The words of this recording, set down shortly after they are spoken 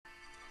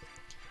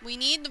We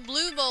need the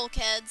blue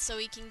bulkheads so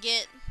we can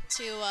get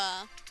to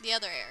the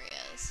other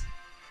areas.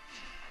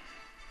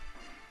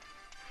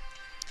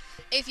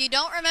 If you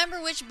don't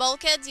remember which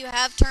bulkheads you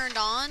have turned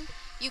on,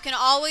 you can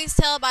always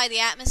tell by the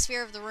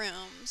atmosphere of the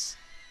rooms.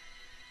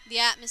 The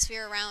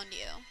atmosphere around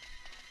you.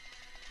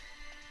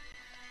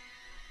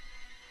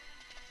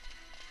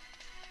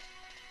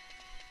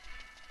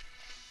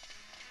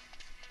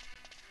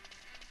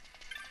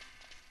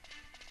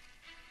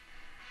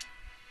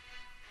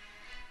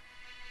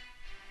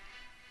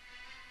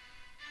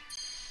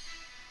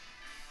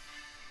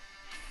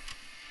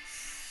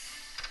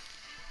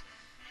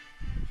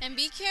 And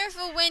be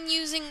careful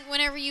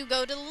whenever you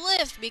go to the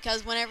lift,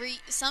 because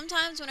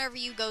sometimes whenever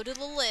you go to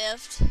the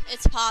lift,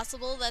 it's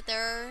possible that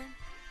there are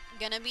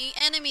gonna be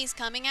enemies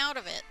coming out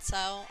of it.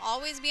 So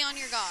always be on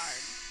your guard.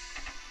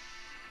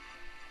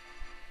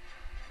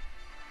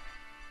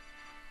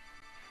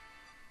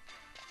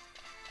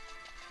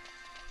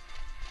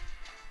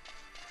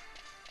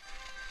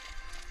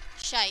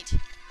 Shite.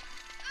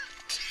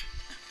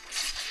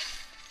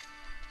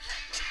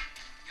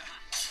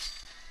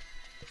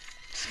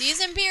 These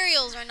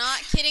Imperials are not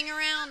kidding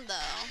around,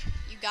 though.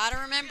 You gotta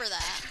remember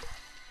that.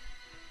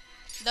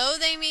 Though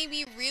they may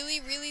be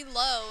really, really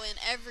low in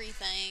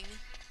everything.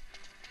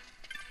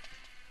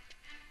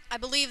 I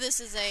believe this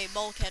is a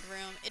bulkhead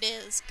room. It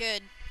is.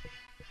 Good.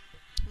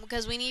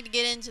 Because we need to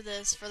get into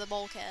this for the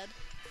bulkhead.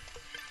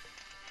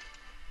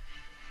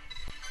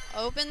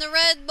 Open the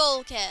red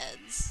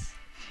bulkheads.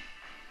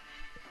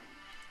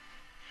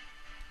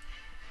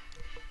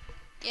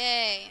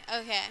 Yay.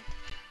 Okay.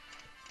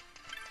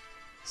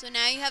 So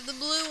now you have the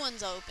blue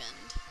ones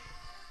opened.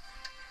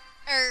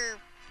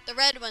 The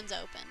red ones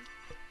opened.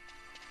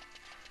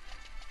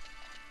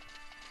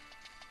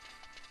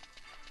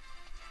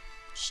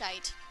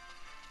 Shite.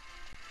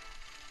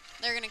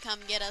 They're gonna come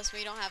get us.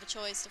 We don't have a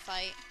choice to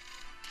fight.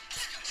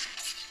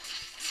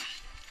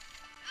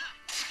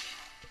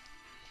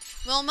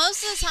 We'll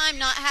most of the time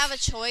not have a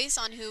choice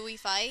on who we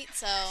fight,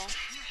 so...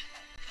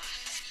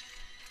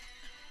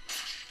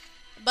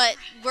 But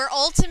we're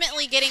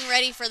ultimately getting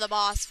ready for the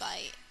boss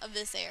fight of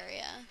this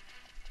area.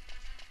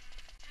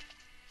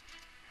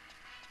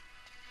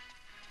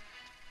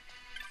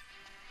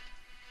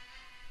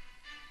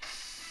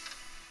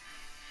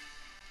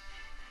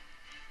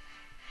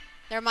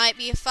 There might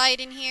be a fight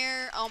in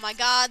here. Oh my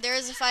god, there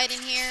is a fight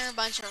in here. A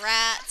bunch of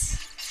rats.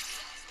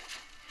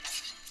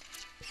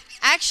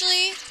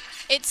 Actually,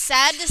 it's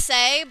sad to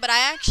say, but I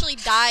actually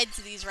died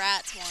to these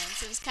rats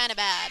once. It was kind of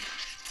bad.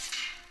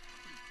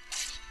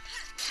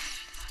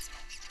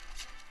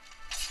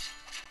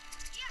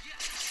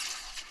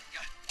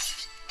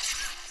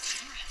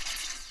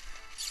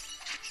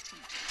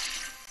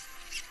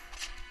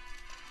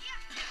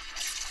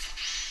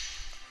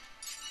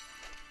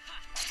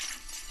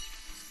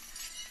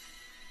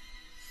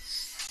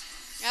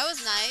 That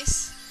was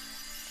nice.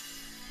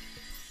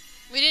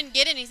 We didn't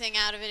get anything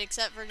out of it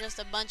except for just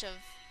a bunch of,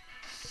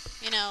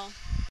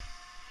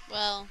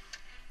 well,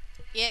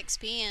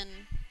 EXP and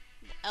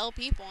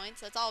LP points.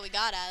 That's all we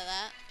got out of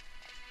that.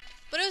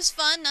 But it was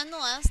fun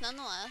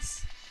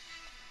nonetheless.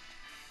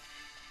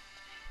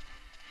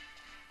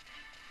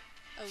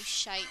 Oh,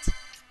 shite.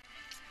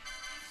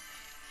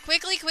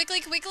 Quickly.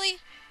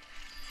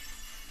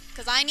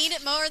 Because I need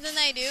it more than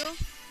they do.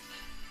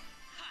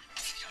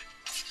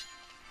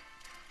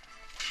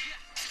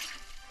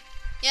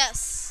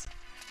 Yes.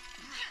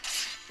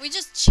 We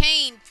just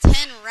chained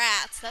 10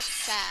 rats. That's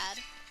sad.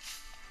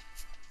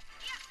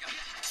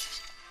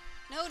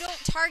 No,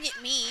 don't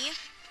target me.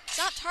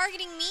 Stop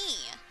targeting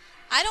me.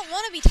 I don't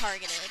want to be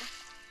targeted.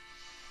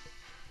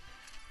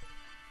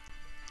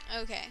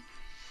 Okay.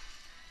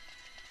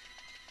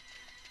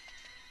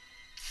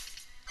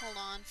 Hold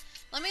on.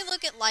 Let me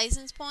look at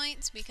license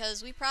points,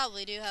 because we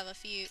probably do have a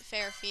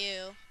fair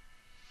few.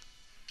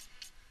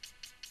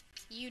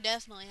 You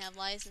definitely have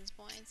license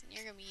points, and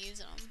you're going to be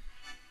using them.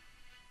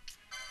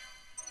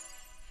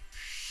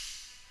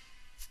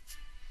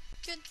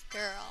 Good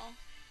girl.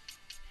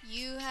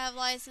 You have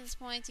license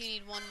points. You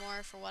need one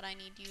more for what I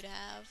need you to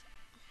have.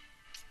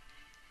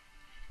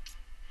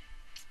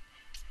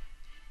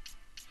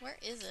 Where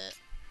is it?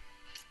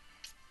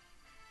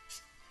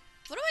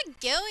 What am I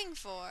going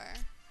for?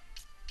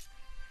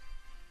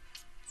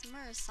 It's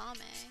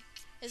Murasame.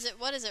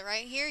 What is it,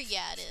 right here?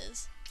 Yeah, it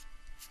is.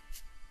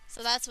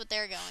 So that's what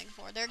they're going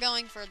for. They're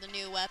going for the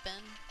new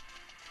weapon.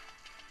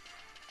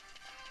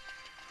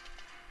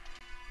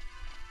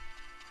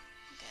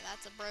 Okay,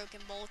 that's a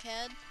broken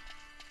bulkhead.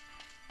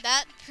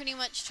 That pretty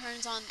much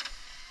turns on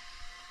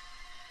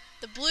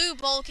the blue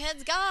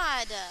bulkheads.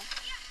 God!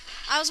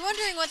 I was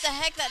wondering what the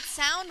heck that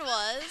sound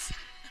was.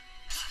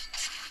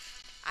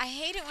 I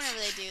hate it whenever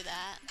they do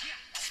that.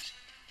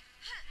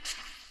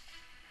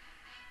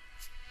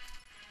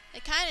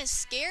 It kind of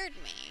scared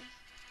me.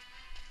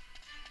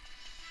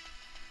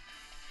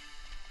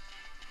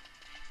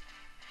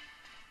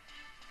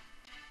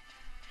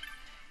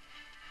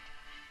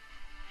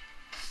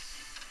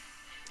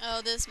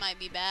 Oh, this might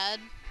be bad.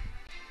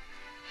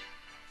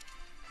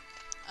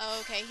 Oh,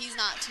 okay, he's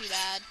not too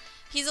bad.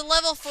 He's a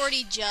level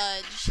 40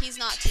 judge. He's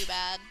not too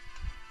bad.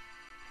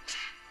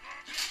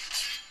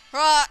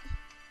 Rock.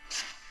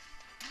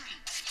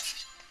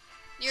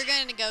 You're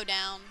going to go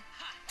down.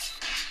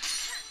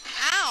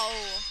 Ow.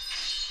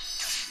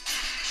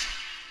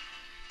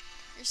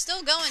 You're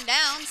still going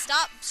down.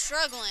 Stop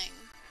struggling.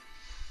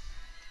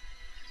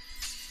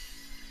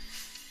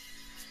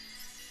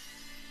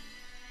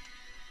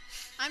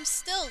 I'm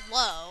still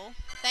low.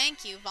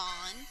 Thank you,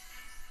 Vaughn.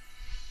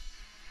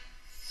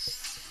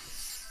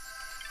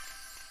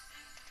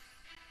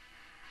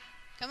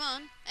 Come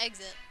on,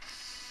 exit.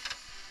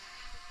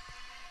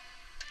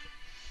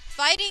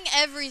 Fighting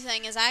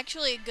everything is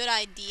actually a good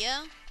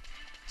idea,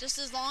 just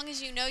as long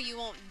as you know you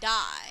won't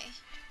die.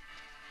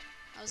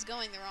 I was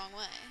going the wrong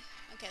way.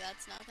 Okay,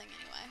 that's nothing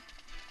anyway.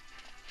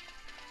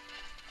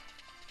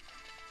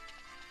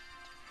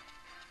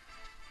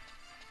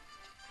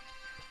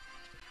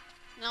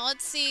 Now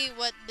let's see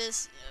what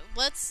this...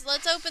 Let's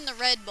open the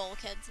red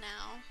bulkheads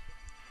now.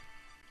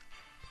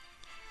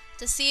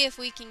 To see if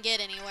we can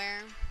get anywhere.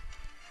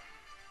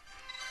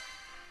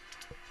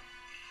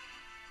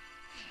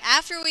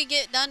 After we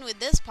get done with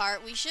this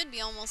part, we should be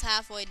almost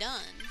halfway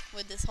done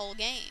with this whole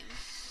game.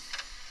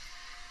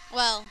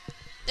 Well,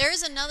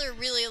 there's another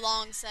really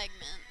long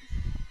segment.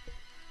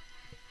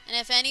 And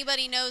if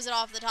anybody knows it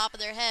off the top of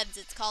their heads,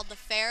 it's called the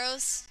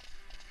Pharos.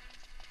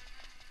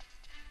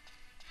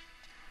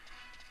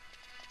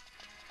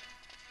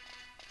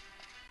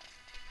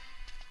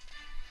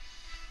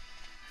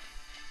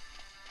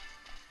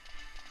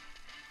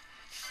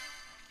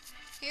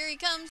 Here he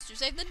comes to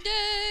save the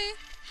day.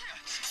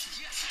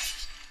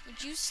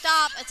 Would you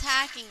stop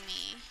attacking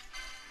me?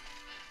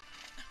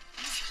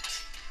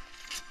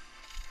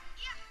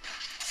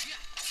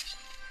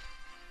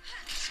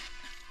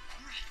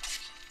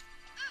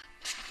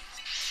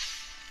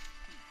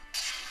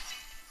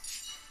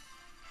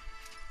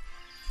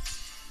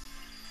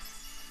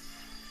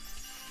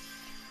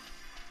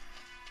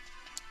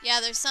 Yeah,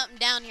 there's something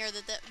down here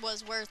that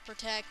was worth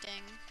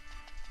protecting.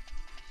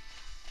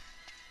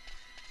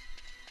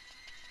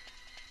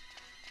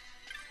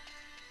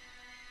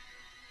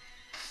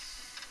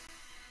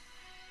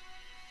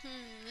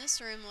 This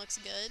room looks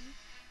good.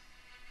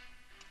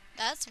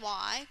 That's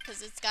why,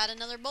 because it's got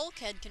another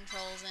bulkhead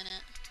controls in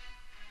it.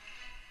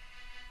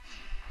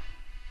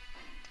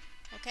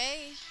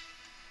 Okay.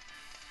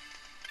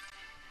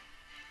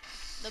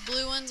 The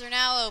blue ones are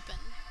now open.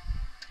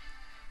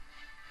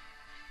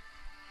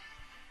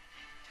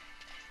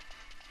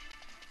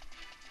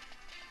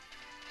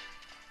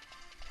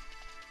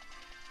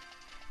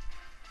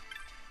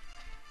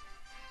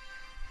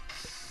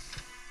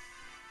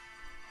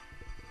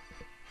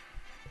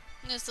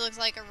 This looks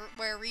like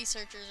where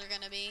researchers are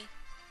going to be.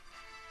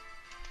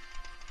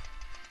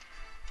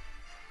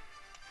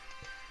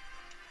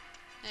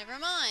 Never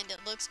mind, it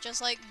looks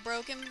just like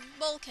broken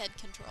bulkhead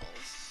controls.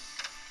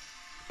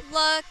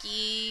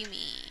 Lucky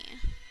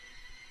me.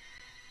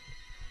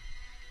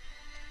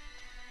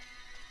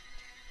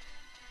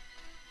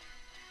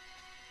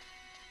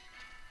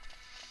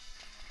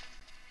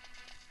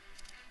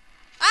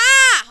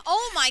 Ah!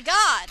 Oh my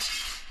god!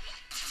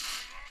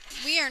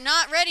 We are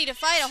not ready to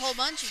fight a whole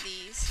bunch of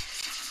these.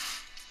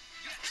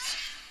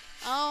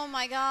 Oh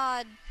my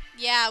god.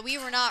 Yeah, we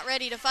were not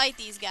ready to fight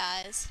these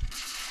guys.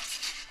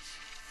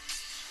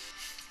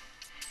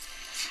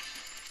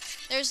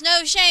 There's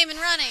no shame in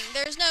running.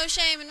 There's no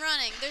shame in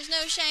running. There's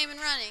no shame in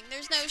running.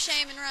 There's no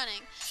shame in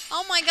running.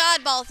 Oh my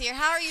god, Balthier,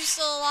 how are you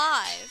still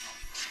alive?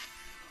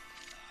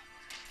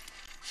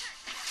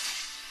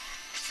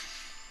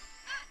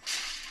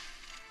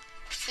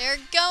 They're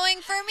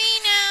going for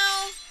me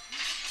now.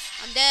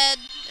 I'm dead.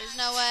 There's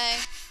no way.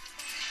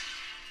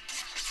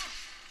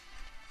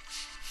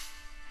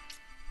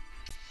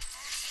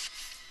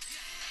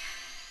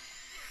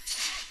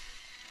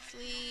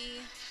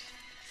 Flee.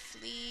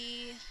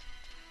 Flee.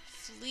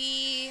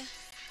 Flee.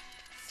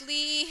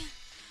 Flee.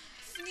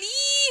 Flee.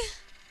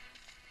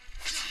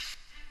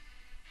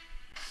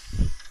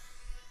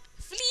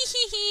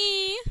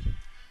 Flee.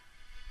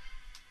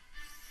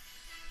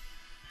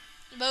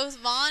 Both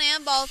Vaughn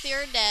and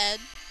Balthier are dead.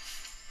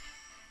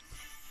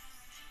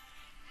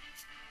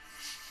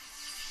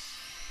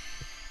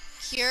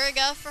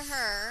 Kira for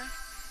her.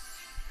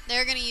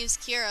 They're gonna use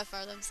Kira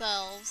for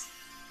themselves.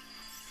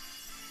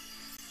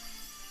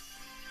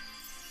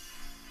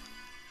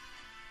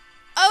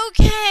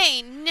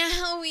 Okay,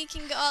 now we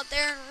can go out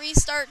there and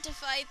restart to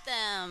fight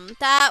them.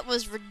 That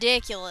was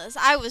ridiculous.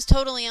 I was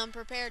totally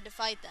unprepared to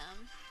fight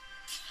them.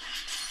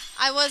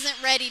 I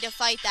wasn't ready to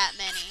fight that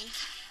many.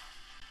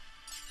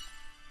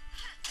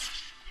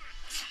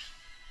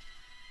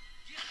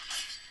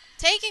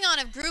 Taking on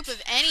a group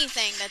of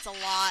anything that's a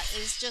lot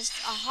is just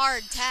a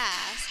hard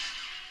task.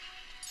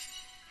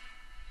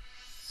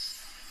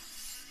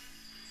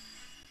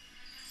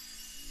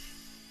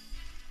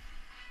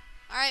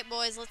 Alright,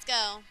 boys, let's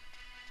go.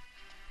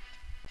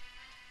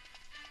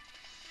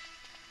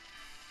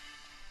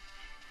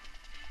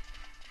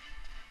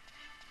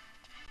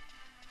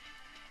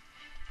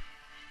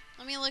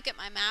 Let me look at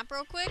my map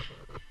real quick.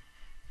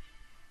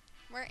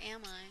 Where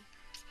am I?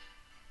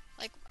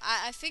 Like,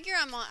 I figure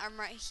I'm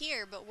right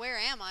here, but where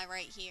am I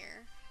right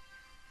here?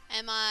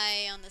 Am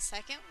I on the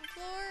second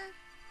floor?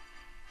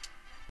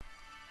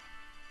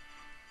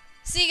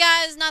 See,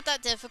 guys, not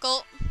that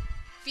difficult.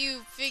 If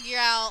you figure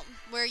out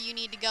where you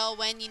need to go,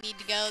 when you need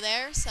to go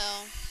there, so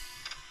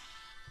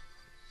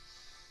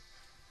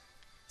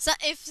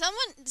if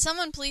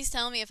someone please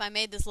tell me if I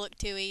made this look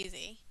too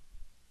easy.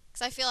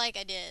 Because I feel like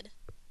I did.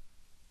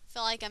 I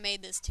feel like I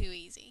made this too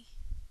easy.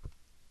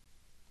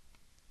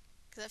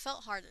 Because it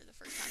felt harder the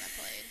first time I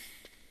played.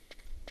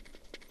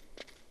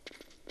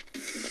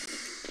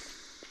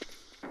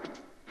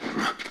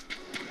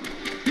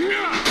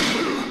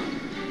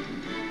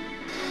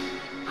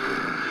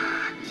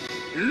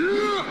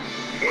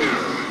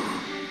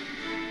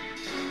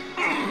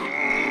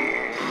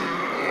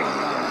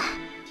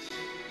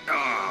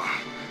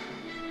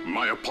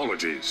 My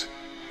apologies.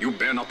 You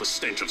bear not the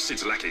stench of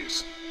Sid's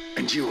lackeys.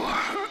 And you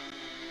are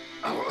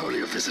our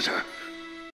earlier visitor.